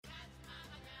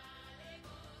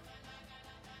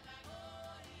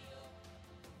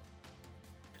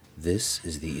This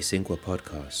is the Isinkwa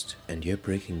podcast, and you're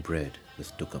breaking bread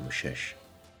with Duka Mushesh.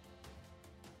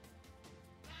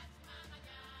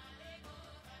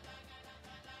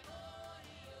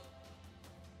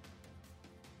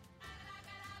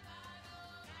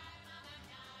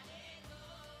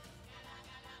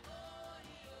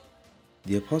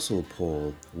 The Apostle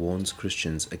Paul warns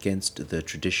Christians against the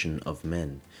tradition of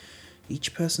men.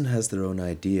 Each person has their own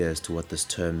idea as to what this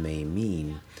term may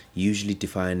mean, usually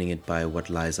defining it by what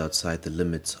lies outside the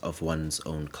limits of one's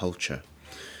own culture.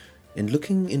 In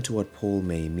looking into what Paul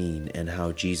may mean and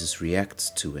how Jesus reacts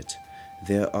to it,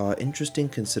 there are interesting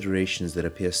considerations that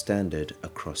appear standard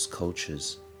across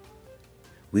cultures.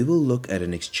 We will look at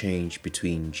an exchange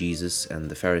between Jesus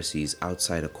and the Pharisees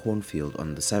outside a cornfield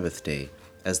on the Sabbath day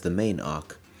as the main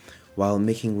arc, while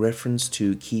making reference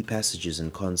to key passages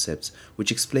and concepts which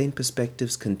explain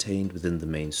perspectives contained within the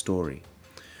main story.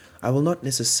 I will not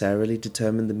necessarily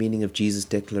determine the meaning of Jesus'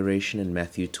 declaration in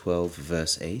Matthew 12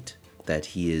 verse 8, that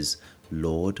he is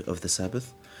Lord of the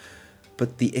Sabbath,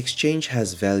 but the exchange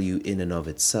has value in and of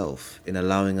itself in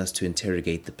allowing us to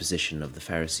interrogate the position of the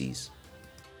Pharisees.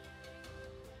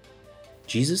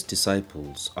 Jesus'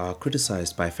 disciples are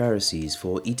criticized by Pharisees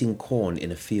for eating corn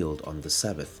in a field on the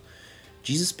Sabbath.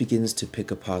 Jesus begins to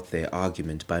pick apart their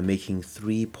argument by making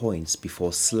 3 points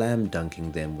before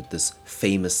slam-dunking them with this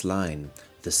famous line,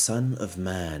 "The Son of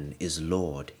Man is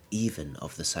Lord, even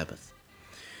of the Sabbath."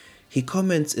 He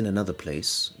comments in another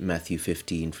place, Matthew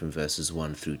 15 from verses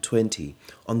 1 through 20,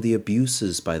 on the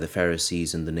abuses by the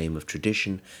Pharisees in the name of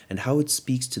tradition and how it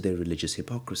speaks to their religious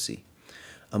hypocrisy.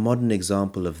 A modern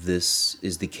example of this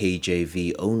is the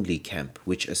KJV only camp,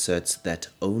 which asserts that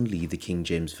only the King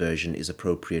James Version is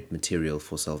appropriate material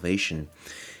for salvation,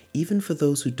 even for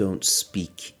those who don't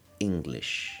speak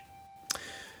English.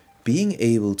 Being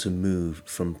able to move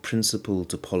from principle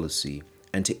to policy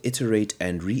and to iterate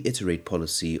and reiterate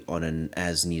policy on an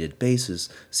as-needed basis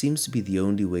seems to be the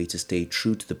only way to stay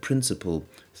true to the principle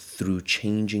through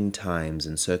changing times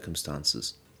and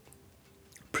circumstances.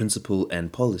 Principle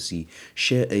and policy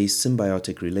share a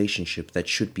symbiotic relationship that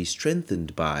should be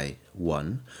strengthened by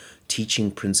 1.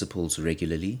 Teaching principles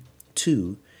regularly,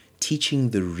 2.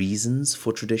 Teaching the reasons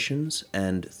for traditions,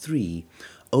 and 3.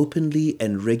 Openly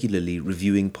and regularly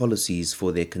reviewing policies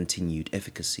for their continued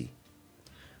efficacy.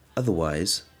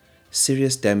 Otherwise,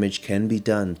 serious damage can be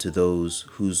done to those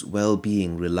whose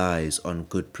well-being relies on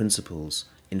good principles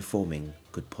informing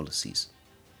good policies.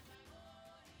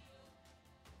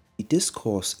 The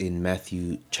discourse in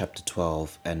Matthew chapter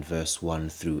 12 and verse 1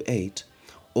 through 8,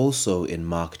 also in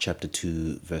Mark chapter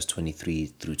 2 verse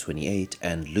 23 through 28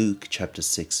 and Luke chapter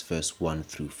 6 verse 1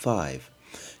 through 5,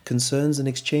 concerns an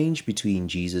exchange between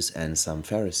Jesus and some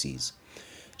Pharisees.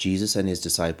 Jesus and his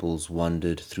disciples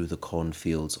wandered through the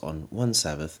cornfields on one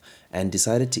Sabbath and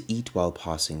decided to eat while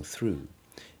passing through.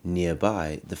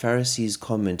 Nearby, the Pharisees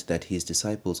comment that his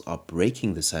disciples are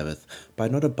breaking the Sabbath by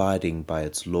not abiding by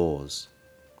its laws.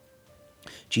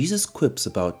 Jesus quips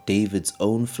about David's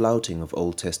own flouting of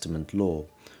Old Testament law,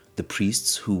 the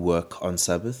priests who work on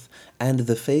Sabbath, and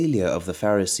the failure of the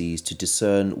Pharisees to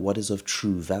discern what is of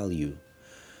true value.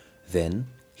 Then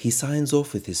he signs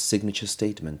off with his signature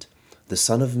statement, "The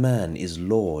Son of Man is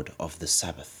Lord of the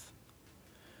Sabbath."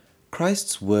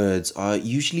 Christ's words are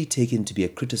usually taken to be a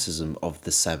criticism of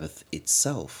the Sabbath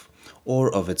itself,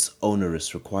 or of its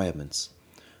onerous requirements.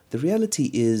 The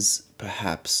reality is,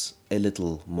 perhaps, a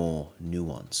little more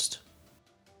nuanced.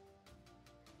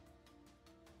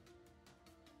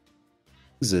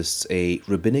 Exists a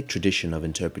rabbinic tradition of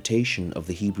interpretation of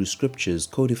the Hebrew scriptures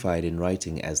codified in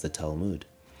writing as the Talmud.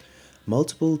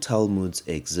 Multiple Talmuds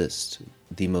exist,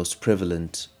 the most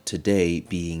prevalent today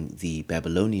being the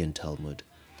Babylonian Talmud.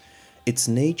 Its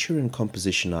nature and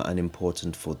composition are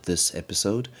unimportant for this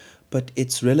episode, but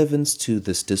its relevance to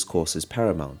this discourse is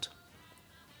paramount.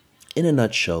 In a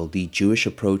nutshell, the Jewish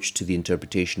approach to the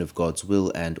interpretation of God's will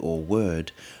and/or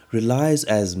word relies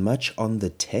as much on the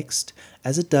text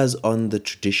as it does on the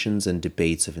traditions and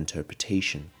debates of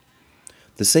interpretation.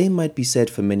 The same might be said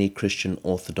for many Christian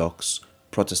Orthodox,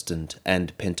 Protestant,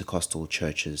 and Pentecostal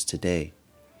churches today.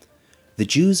 The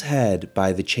Jews had,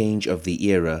 by the change of the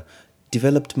era,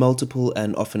 developed multiple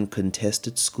and often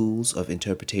contested schools of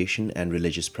interpretation and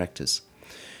religious practice.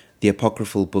 The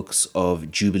apocryphal books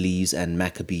of Jubilees and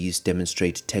Maccabees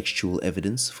demonstrate textual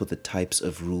evidence for the types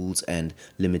of rules and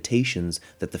limitations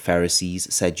that the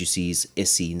Pharisees, Sadducees,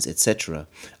 Essenes, etc.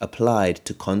 applied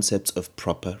to concepts of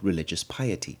proper religious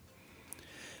piety.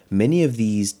 Many of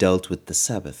these dealt with the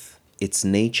Sabbath, its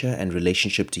nature and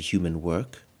relationship to human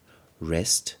work,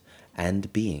 rest,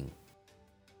 and being.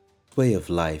 This way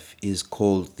of life is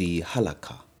called the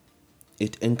halakha.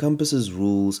 It encompasses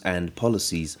rules and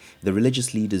policies the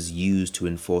religious leaders used to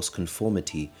enforce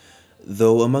conformity,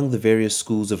 though among the various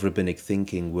schools of rabbinic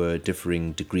thinking were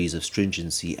differing degrees of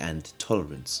stringency and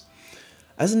tolerance.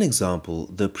 As an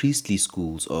example, the priestly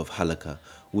schools of Halakha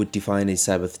would define a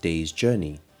Sabbath day's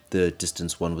journey, the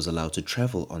distance one was allowed to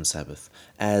travel on Sabbath,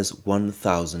 as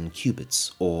 1,000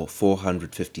 cubits or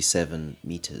 457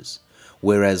 meters,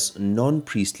 whereas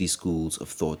non-priestly schools of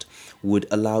thought would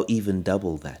allow even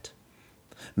double that.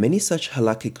 Many such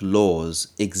halakhic laws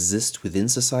exist within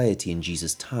society in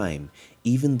Jesus' time,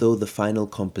 even though the final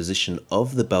composition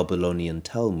of the Babylonian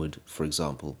Talmud, for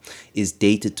example, is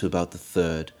dated to about the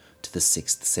 3rd to the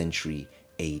 6th century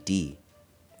AD.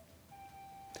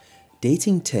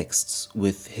 Dating texts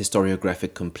with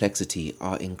historiographic complexity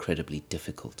are incredibly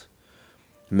difficult.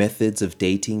 Methods of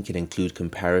dating can include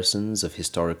comparisons of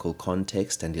historical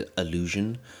context and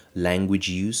allusion, language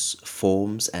use,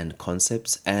 forms and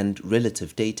concepts, and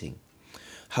relative dating.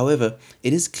 However,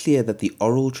 it is clear that the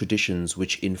oral traditions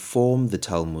which inform the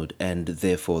Talmud and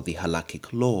therefore the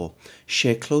halakhic law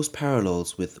share close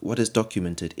parallels with what is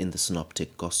documented in the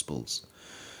Synoptic Gospels.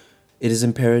 It is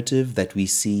imperative that we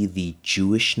see the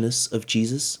Jewishness of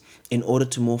Jesus in order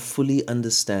to more fully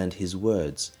understand his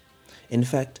words. In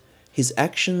fact, his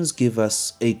actions give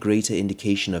us a greater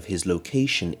indication of his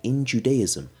location in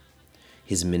Judaism.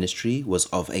 His ministry was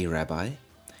of a rabbi.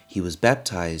 He was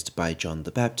baptized by John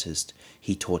the Baptist.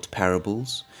 He taught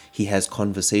parables. He has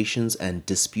conversations and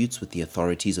disputes with the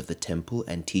authorities of the temple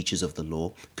and teachers of the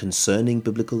law concerning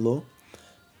biblical law.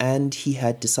 And he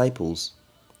had disciples.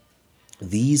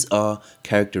 These are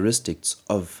characteristics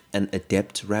of an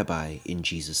adept rabbi in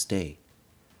Jesus' day.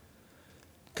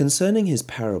 Concerning his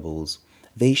parables,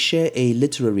 they share a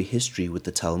literary history with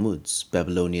the Talmuds,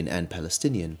 Babylonian and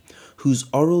Palestinian, whose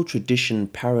oral tradition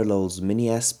parallels many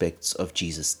aspects of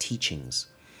Jesus' teachings.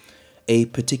 A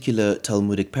particular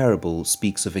Talmudic parable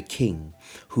speaks of a king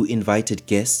who invited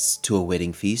guests to a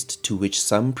wedding feast to which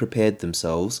some prepared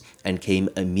themselves and came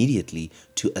immediately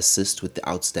to assist with the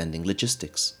outstanding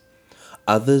logistics.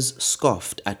 Others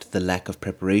scoffed at the lack of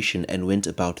preparation and went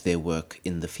about their work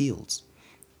in the fields.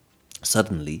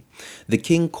 Suddenly, the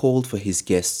king called for his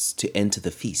guests to enter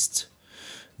the feast.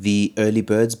 The early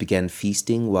birds began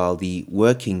feasting while the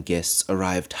working guests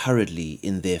arrived hurriedly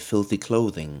in their filthy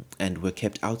clothing and were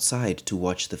kept outside to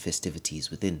watch the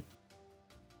festivities within.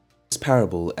 This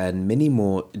parable and many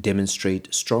more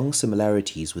demonstrate strong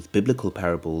similarities with biblical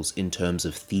parables in terms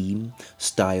of theme,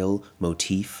 style,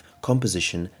 motif,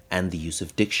 composition, and the use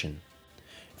of diction.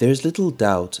 There is little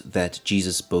doubt that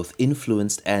Jesus both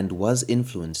influenced and was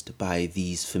influenced by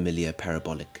these familiar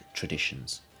parabolic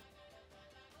traditions.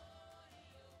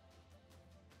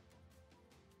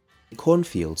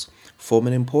 Cornfields form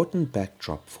an important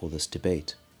backdrop for this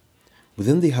debate.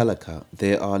 Within the halakha,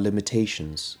 there are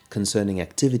limitations concerning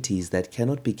activities that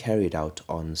cannot be carried out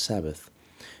on Sabbath.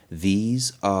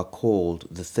 These are called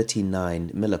the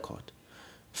 39 milakot,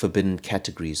 forbidden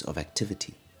categories of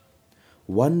activity.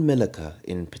 One milakha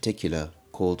in particular,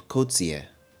 called kotzieh,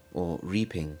 or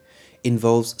reaping,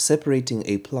 involves separating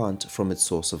a plant from its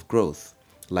source of growth,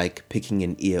 like picking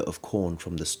an ear of corn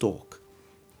from the stalk.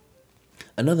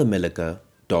 Another milakha,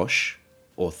 dosh,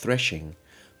 or threshing,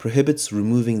 prohibits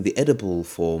removing the edible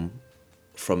form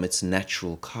from its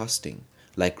natural casting,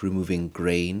 like removing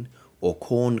grain or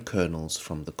corn kernels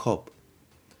from the cob.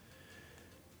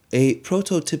 A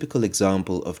prototypical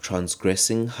example of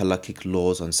transgressing halakhic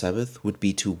laws on Sabbath would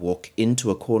be to walk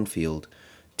into a cornfield,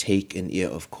 take an ear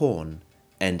of corn,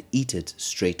 and eat it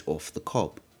straight off the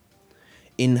cob.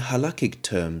 In halakhic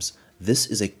terms, this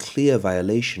is a clear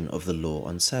violation of the law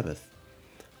on Sabbath.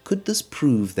 Could this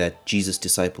prove that Jesus'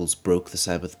 disciples broke the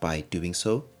Sabbath by doing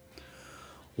so?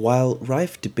 While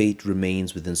rife debate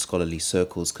remains within scholarly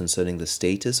circles concerning the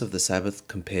status of the Sabbath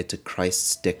compared to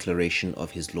Christ's declaration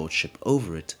of his lordship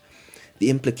over it, the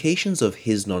implications of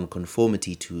his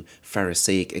nonconformity to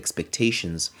Pharisaic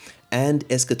expectations and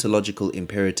eschatological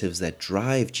imperatives that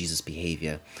drive Jesus'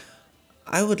 behavior,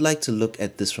 I would like to look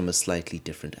at this from a slightly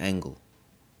different angle.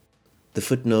 The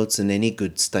footnotes in any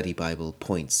good study Bible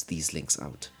points these links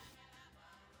out.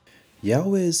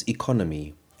 Yahweh's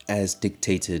economy, as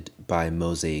dictated by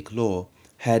Mosaic law,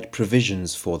 had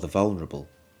provisions for the vulnerable.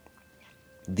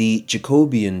 The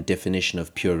Jacobean definition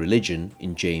of pure religion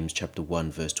in James chapter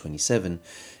 1 verse 27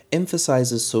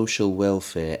 emphasizes social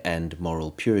welfare and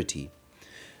moral purity.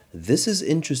 This is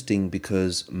interesting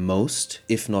because most,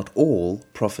 if not all,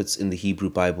 prophets in the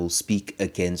Hebrew Bible speak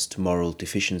against moral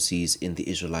deficiencies in the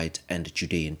Israelite and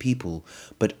Judean people,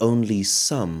 but only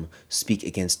some speak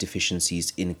against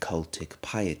deficiencies in cultic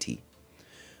piety.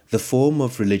 The form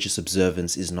of religious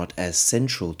observance is not as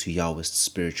central to Yahwist's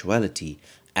spirituality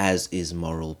as is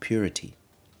moral purity.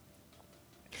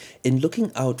 In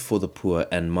looking out for the poor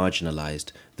and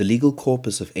marginalized, the legal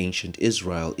corpus of ancient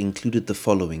Israel included the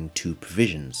following two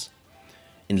provisions.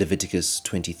 In Leviticus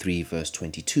 23 verse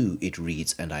 22, it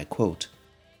reads, and I quote,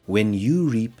 "When you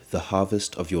reap the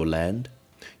harvest of your land,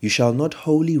 you shall not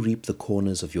wholly reap the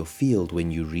corners of your field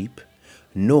when you reap,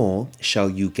 nor shall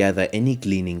you gather any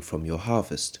gleaning from your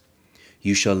harvest.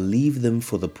 You shall leave them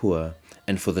for the poor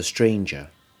and for the stranger.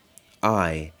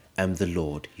 I am the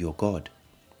Lord your God."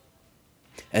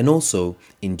 And also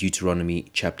in Deuteronomy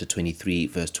chapter 23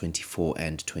 verse 24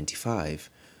 and 25,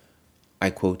 I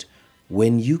quote,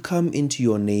 "When you come into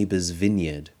your neighbor's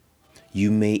vineyard,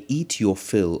 you may eat your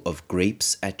fill of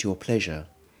grapes at your pleasure,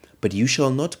 but you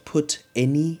shall not put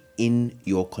any in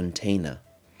your container.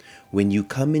 When you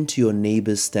come into your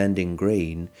neighbor's standing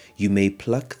grain, you may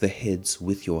pluck the heads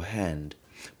with your hand,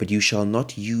 but you shall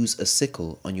not use a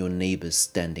sickle on your neighbor's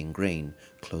standing grain."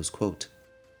 Close quote.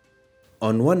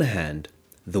 On one hand,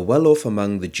 the well-off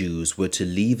among the Jews were to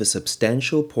leave a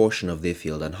substantial portion of their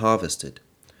field unharvested,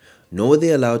 nor were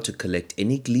they allowed to collect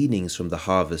any gleanings from the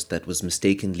harvest that was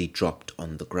mistakenly dropped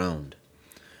on the ground.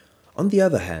 On the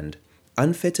other hand,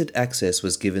 unfettered access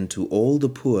was given to all the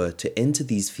poor to enter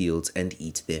these fields and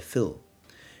eat their fill.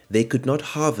 They could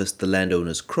not harvest the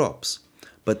landowner's crops,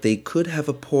 but they could have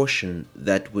a portion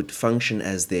that would function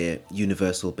as their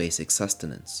universal basic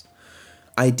sustenance.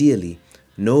 Ideally,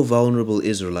 no vulnerable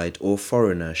Israelite or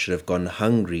foreigner should have gone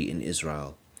hungry in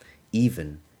Israel,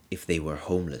 even if they were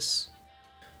homeless.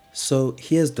 So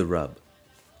here's the rub.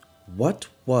 What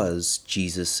was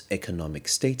Jesus' economic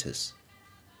status?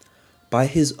 By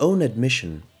his own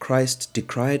admission, Christ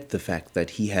decried the fact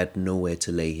that he had nowhere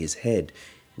to lay his head,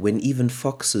 when even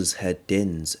foxes had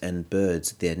dens and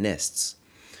birds their nests.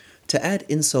 To add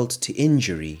insult to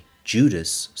injury,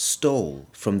 Judas stole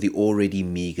from the already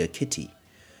meager kitty.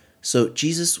 So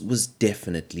Jesus was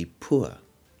definitely poor.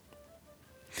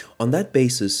 On that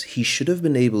basis, he should have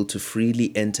been able to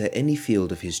freely enter any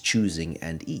field of his choosing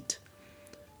and eat.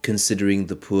 Considering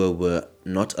the poor were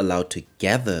not allowed to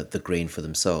gather the grain for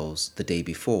themselves the day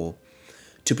before,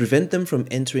 to prevent them from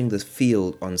entering the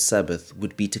field on Sabbath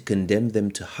would be to condemn them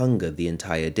to hunger the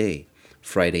entire day,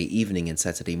 Friday evening and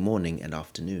Saturday morning and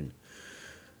afternoon.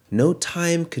 No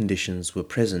time conditions were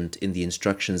present in the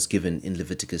instructions given in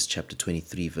Leviticus chapter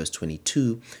 23 verse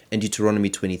 22 and Deuteronomy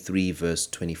 23 verse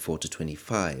 24 to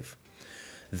 25.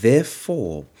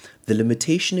 Therefore, the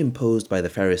limitation imposed by the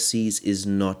Pharisees is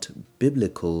not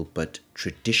biblical but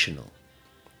traditional.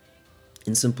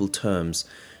 In simple terms,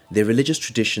 their religious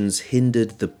traditions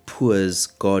hindered the poor's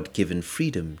God-given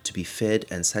freedom to be fed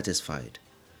and satisfied.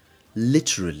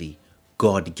 Literally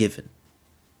God-given.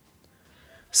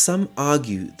 Some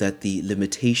argue that the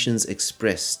limitations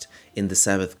expressed in the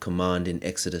Sabbath command in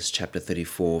Exodus chapter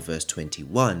 34 verse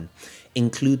 21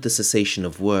 include the cessation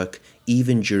of work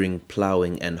even during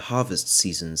plowing and harvest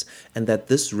seasons, and that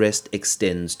this rest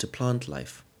extends to plant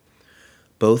life.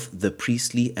 Both the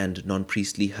priestly and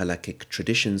non-priestly halakhic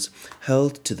traditions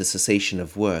held to the cessation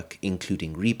of work,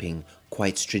 including reaping,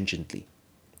 quite stringently.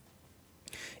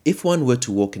 If one were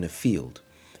to walk in a field,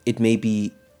 it may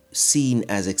be seen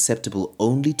as acceptable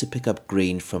only to pick up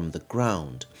grain from the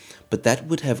ground, but that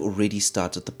would have already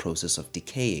started the process of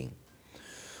decaying.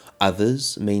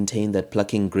 Others maintain that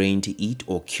plucking grain to eat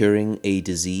or curing a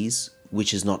disease,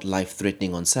 which is not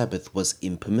life-threatening on Sabbath, was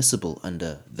impermissible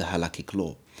under the halakhic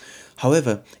law.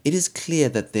 However, it is clear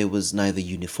that there was neither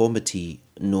uniformity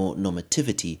nor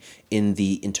normativity in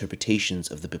the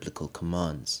interpretations of the biblical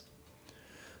commands.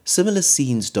 Similar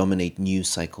scenes dominate news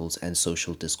cycles and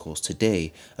social discourse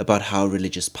today about how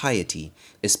religious piety,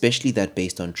 especially that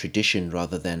based on tradition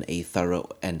rather than a thorough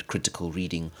and critical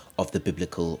reading of the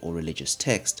biblical or religious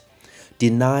text,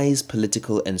 denies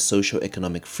political and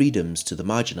socio-economic freedoms to the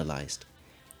marginalized.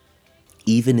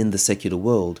 Even in the secular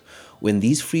world, when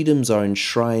these freedoms are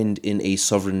enshrined in a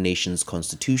sovereign nation's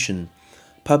constitution,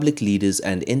 public leaders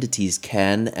and entities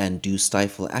can and do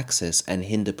stifle access and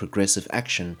hinder progressive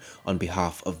action on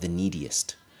behalf of the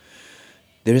neediest.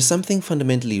 There is something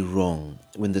fundamentally wrong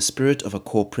when the spirit of a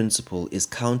core principle is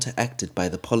counteracted by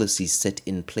the policies set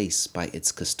in place by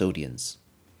its custodians.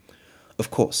 Of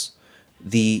course,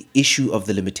 the issue of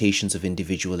the limitations of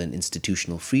individual and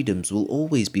institutional freedoms will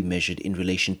always be measured in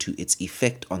relation to its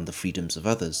effect on the freedoms of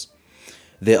others.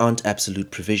 There aren't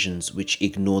absolute provisions which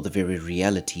ignore the very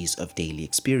realities of daily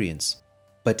experience.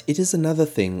 But it is another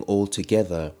thing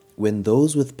altogether when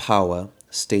those with power,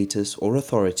 status, or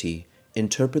authority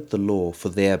interpret the law for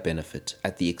their benefit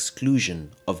at the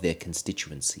exclusion of their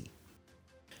constituency.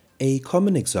 A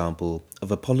common example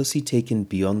of a policy taken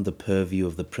beyond the purview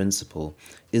of the principal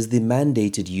is the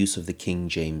mandated use of the King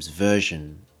James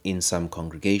Version in some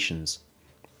congregations.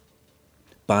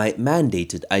 By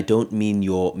mandated, I don't mean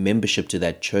your membership to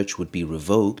that church would be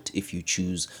revoked if you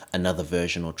choose another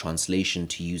version or translation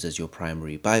to use as your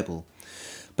primary Bible,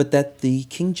 but that the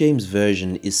King James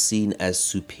Version is seen as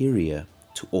superior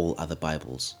to all other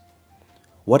Bibles.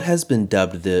 What has been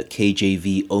dubbed the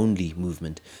KJV only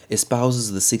movement espouses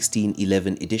the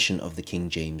 1611 edition of the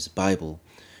King James Bible.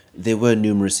 There were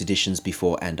numerous editions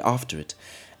before and after it,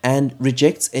 and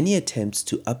rejects any attempts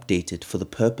to update it for the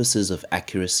purposes of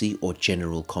accuracy or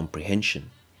general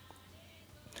comprehension.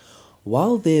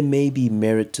 While there may be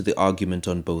merit to the argument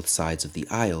on both sides of the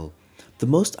aisle, the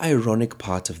most ironic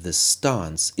part of this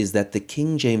stance is that the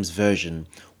King James Version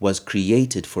was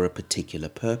created for a particular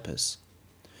purpose.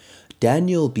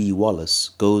 Daniel B. Wallace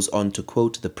goes on to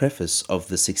quote the preface of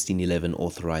the 1611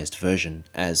 Authorized Version,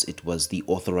 as it was the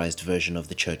authorized version of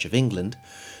the Church of England,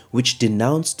 which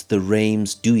denounced the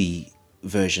Reims-Douay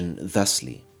version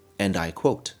thusly, and I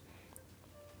quote,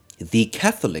 "The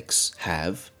Catholics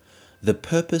have the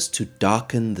purpose to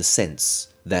darken the sense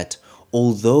that,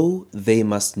 although they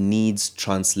must needs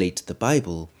translate the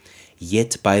Bible,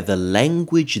 yet by the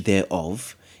language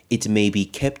thereof it may be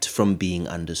kept from being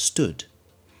understood.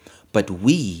 But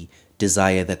we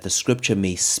desire that the Scripture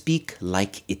may speak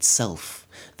like itself,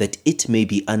 that it may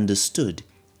be understood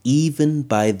even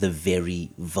by the very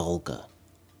vulgar."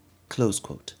 Close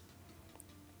quote.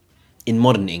 In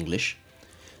modern English,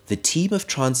 the team of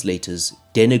translators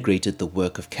denigrated the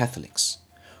work of Catholics,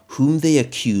 whom they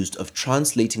accused of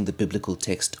translating the biblical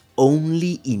text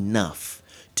only enough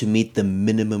to meet the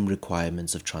minimum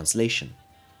requirements of translation.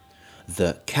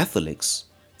 The Catholics,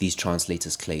 these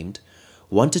translators claimed,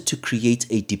 wanted to create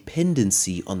a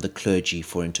dependency on the clergy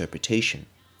for interpretation.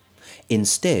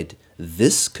 Instead,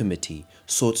 this committee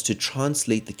sought to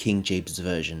translate the King James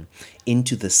Version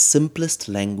into the simplest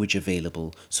language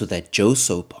available so that Joe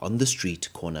Soap on the street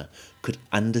corner could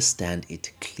understand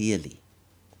it clearly.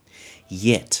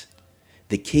 Yet,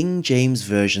 the King James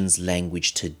Version's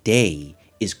language today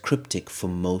is cryptic for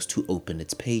most who open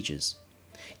its pages.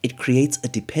 It creates a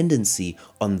dependency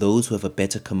on those who have a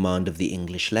better command of the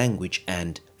English language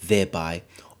and, thereby,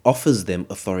 offers them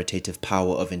authoritative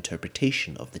power of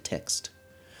interpretation of the text.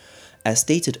 As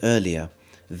stated earlier,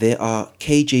 there are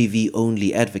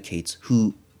KJV-only advocates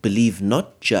who believe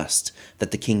not just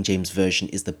that the King James Version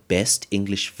is the best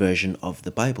English version of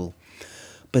the Bible,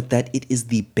 but that it is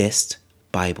the best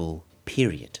Bible,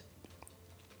 period.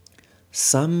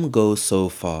 Some go so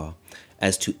far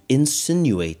as to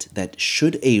insinuate that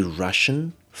should a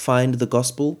Russian find the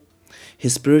gospel,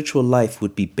 his spiritual life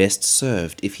would be best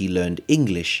served if he learned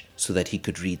English so that he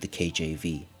could read the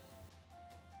KJV.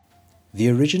 The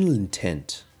original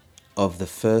intent of the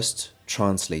first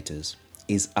translators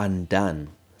is undone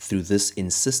through this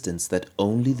insistence that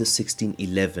only the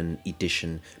 1611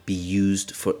 edition be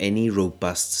used for any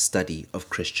robust study of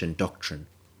Christian doctrine.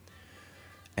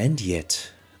 And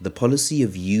yet, the policy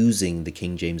of using the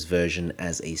King James Version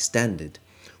as a standard,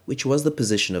 which was the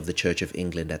position of the Church of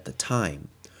England at the time,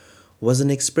 was an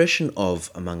expression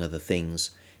of, among other things,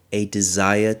 a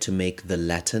desire to make the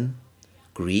Latin,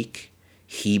 Greek,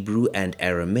 Hebrew, and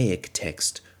Aramaic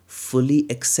text fully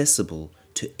accessible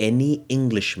to any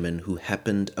Englishman who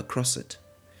happened across it.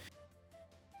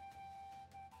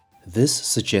 This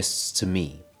suggests to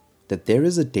me that there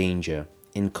is a danger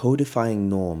in codifying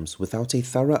norms without a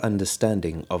thorough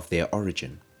understanding of their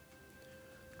origin.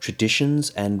 Traditions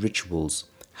and rituals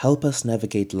help us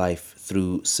navigate life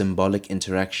through symbolic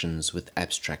interactions with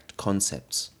abstract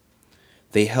concepts.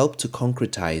 They help to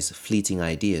concretize fleeting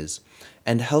ideas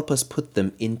and help us put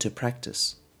them into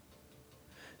practice.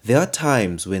 There are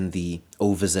times when the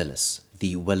overzealous,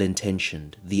 the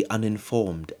well-intentioned, the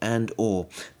uninformed, and/or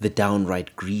the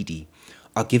downright greedy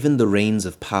are given the reins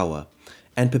of power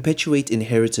and perpetuate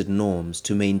inherited norms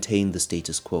to maintain the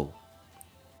status quo.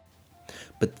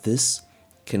 But this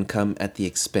can come at the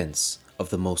expense of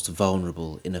the most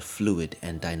vulnerable in a fluid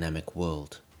and dynamic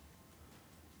world.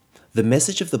 The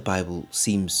message of the Bible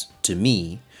seems, to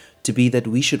me, to be that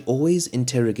we should always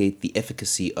interrogate the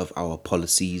efficacy of our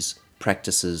policies,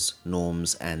 practices,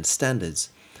 norms, and standards,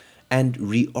 and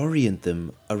reorient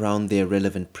them around their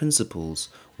relevant principles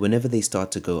whenever they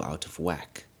start to go out of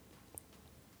whack.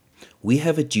 We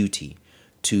have a duty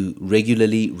to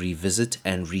regularly revisit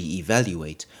and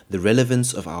re-evaluate the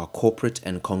relevance of our corporate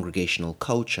and congregational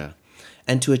culture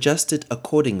and to adjust it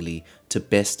accordingly to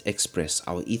best express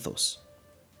our ethos.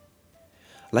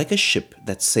 Like a ship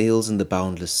that sails in the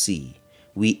boundless sea,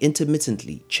 we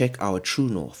intermittently check our true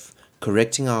north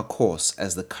correcting our course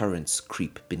as the currents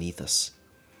creep beneath us.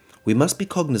 We must be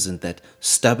cognizant that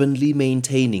stubbornly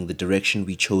maintaining the direction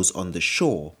we chose on the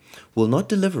shore will not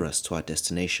deliver us to our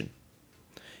destination.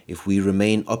 If we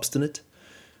remain obstinate,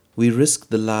 we risk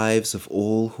the lives of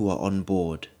all who are on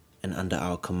board and under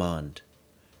our command,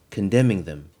 condemning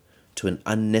them to an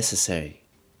unnecessary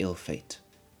ill fate.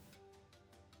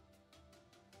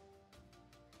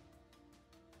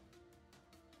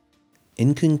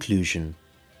 In conclusion,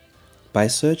 by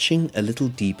searching a little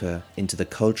deeper into the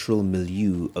cultural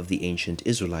milieu of the ancient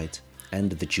Israelite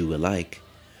and the Jew alike,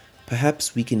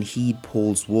 perhaps we can heed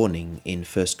Paul's warning in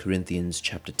 1 Corinthians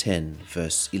chapter 10,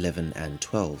 verse 11 and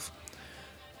 12.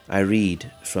 I read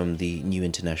from the New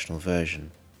International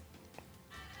Version.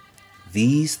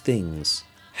 These things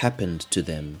happened to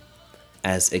them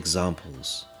as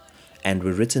examples and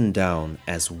were written down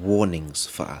as warnings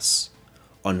for us,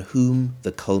 on whom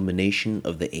the culmination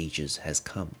of the ages has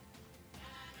come.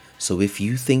 So if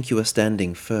you think you are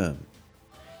standing firm,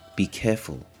 be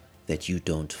careful that you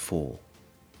don't fall.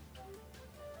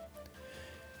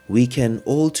 We can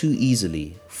all too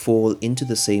easily fall into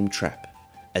the same trap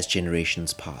as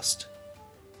generations past.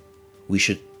 We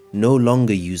should no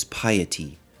longer use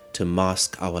piety to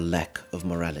mask our lack of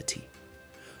morality.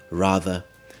 Rather,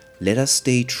 let us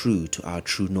stay true to our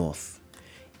true north,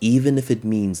 even if it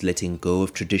means letting go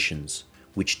of traditions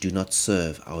which do not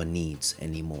serve our needs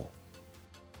anymore.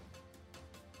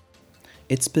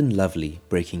 It's been lovely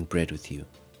breaking bread with you.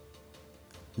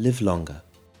 Live longer,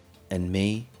 and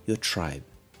may your tribe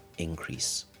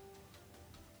increase.